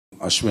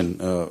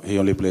Ashwin. He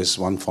only plays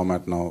one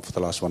format now for the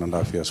last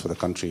 1.5 years for the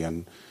country,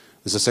 and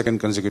it's the second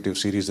consecutive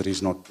series that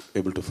he's not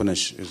able to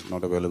finish, is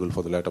not available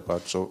for the latter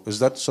part. So is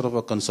that sort of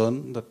a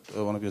concern that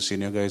one of your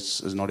senior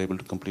guys is not able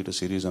to complete a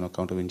series on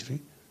account of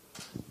injury?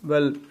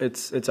 Well,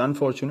 it's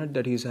unfortunate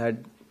that he's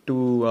had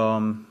two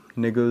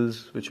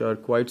niggles which are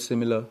quite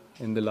similar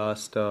in the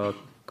last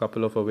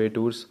couple of away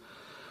tours.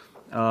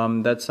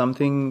 That's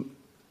something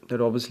that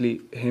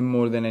obviously him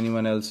more than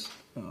anyone else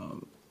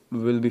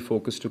will be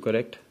focused to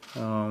correct.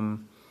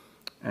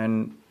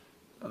 And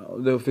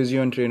the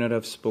physio and trainer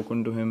have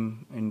spoken to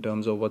him in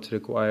terms of what's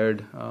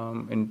required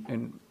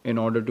in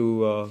order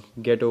to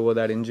get over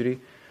that injury.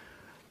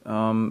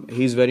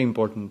 He's very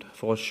important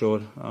for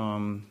sure.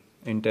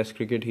 In Test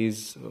cricket,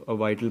 he's a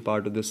vital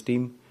part of this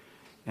team,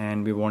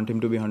 and we want him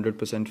to be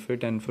 100%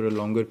 fit and for a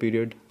longer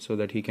period so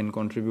that he can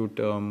contribute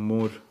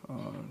more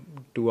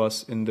to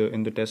us in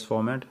the Test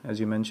format, as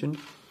you mentioned.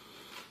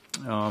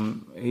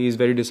 He is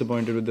very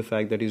disappointed with the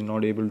fact that he's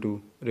not able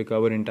to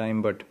recover in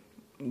time, but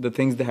the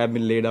things that have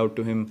been laid out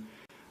to him,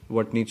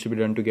 what needs to be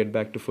done to get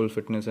back to full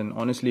fitness, and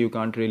honestly, you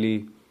can't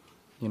really,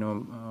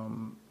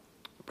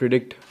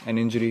 predict an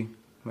injury.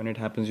 When it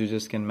happens, you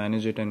just can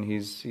manage it, and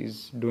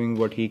he's doing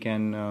what he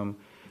can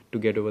to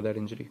get over that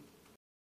injury.